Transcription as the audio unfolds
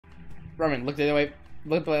Roman, look the other way.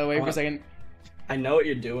 Look the other way for a second. I know what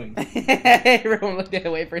you're doing. Roman, look the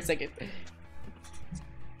other way for a second.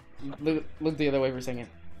 Look the other way for a second.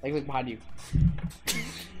 Like, look behind you.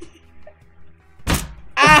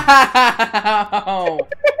 Ow!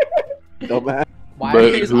 Dumbass. Why But are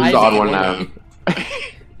his who's eyes the odd one glowing? now?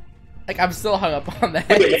 Like, I'm still hung up on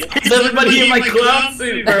that. Is everybody in my clown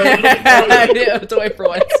suit, bro? I have to wait for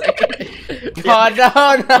 1 second. Oh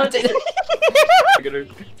no, no!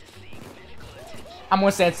 I'm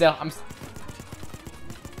gonna stand still.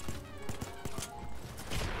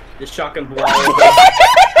 Just shotgun blow.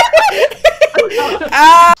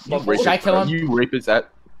 Ah! Should I kill him? You rapist at.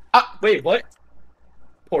 Wait, what?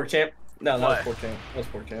 Poor champ. No, that was poor champ. That was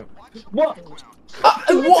poor champ. What?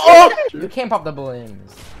 Whoa! You can't pop the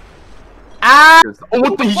balloons. Ah! Oh,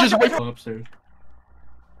 what the? He's just right Upstairs.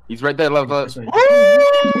 He's right there, left.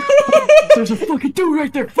 There's a fucking dude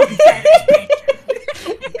right there. Fucking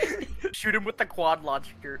Shoot him with the quad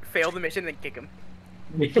launcher, fail the mission, then kick him.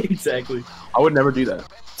 Exactly. I would never do that.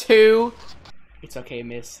 2. It's okay,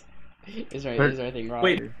 miss. Is there anything wrong?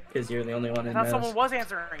 Wait, because you're the only one in I thought mask. someone was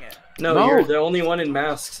answering it. No, you're the only one in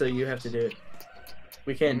mask, so you have to do it.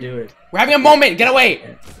 We can't do it. We're having a moment. Get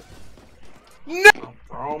away. No.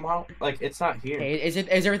 Throw him out. Like, it's not here. Hey,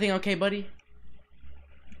 is everything okay, buddy?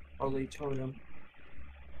 Holy totem.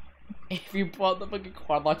 If you pull out the fucking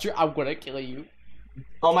quad launcher, I'm gonna kill you.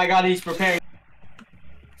 Oh my god, he's preparing.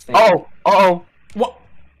 Oh, oh. What?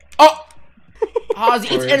 Oh!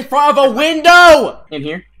 Ozzy, it's in front of a window! In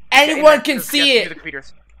here? Anyone can see it! The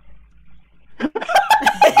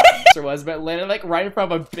There was, but landed like right in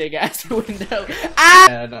front of a big ass window. Ah!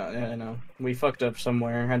 Yeah, I know. We fucked up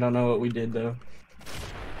somewhere. I don't know what we did though.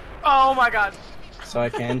 Oh my god. So I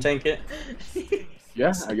can tank it?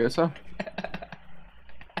 Yeah, I guess so.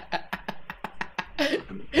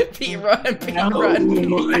 Pete, run, Pete, run.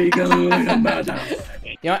 Oh my god.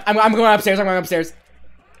 You know what? I'm going upstairs, I'm going upstairs.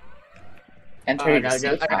 I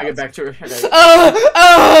gotta get back to her.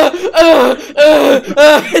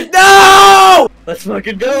 No! Let's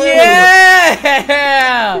fucking go!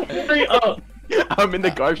 Yeah! Hurry up! I'm in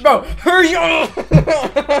the garbage. Bro, hurry up!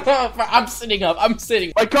 I'm sitting up, I'm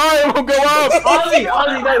sitting. My car won't go up! Ozzy,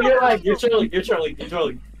 no, you're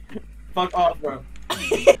trolling. Fuck off, bro.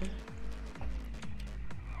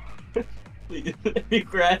 Please, let me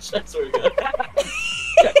crash, I swear to God.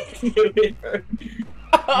 You hit her.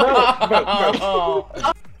 Bro.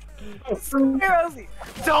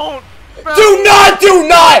 Don't! Bro. Do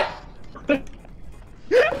not!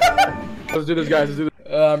 Let's do this, guys. Let's do this.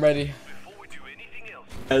 I'm ready.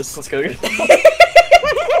 Yes, let's go.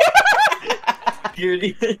 Here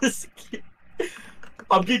it is.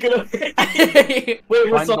 I'm geeking up.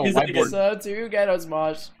 Wait, what song is that again? So, to Ghetto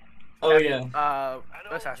Smosh. Oh, yeah.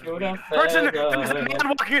 Let's ask Go you. down. Person, there's a man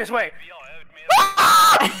walking this way.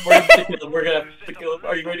 We're gonna have to kill him.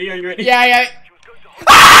 Are you ready? Yeah.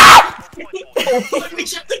 We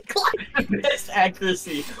should decline best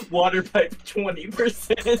accuracy. Water pipe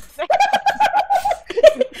 20%.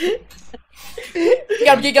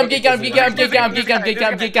 I'm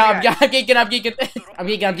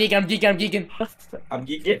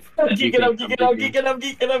geeking.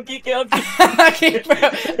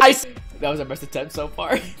 That was our best attempt so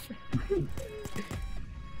far.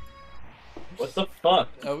 What the fuck?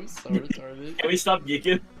 I was so retarded. Can we stop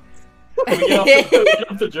geeking? Can we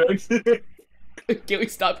get off the drugs? Can we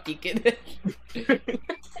stop geeking?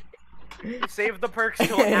 Save the perks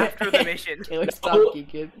till after the mission. Can we stop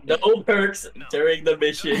geeking? No perks during the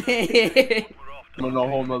mission. I'm on a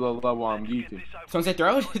whole nother level. I'm geeking. Someone say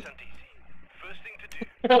throw it?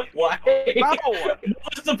 Why? No.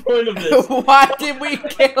 What's the point of this? Why did we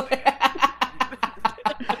kill it?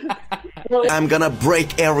 I'm gonna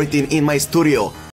break everything in my studio.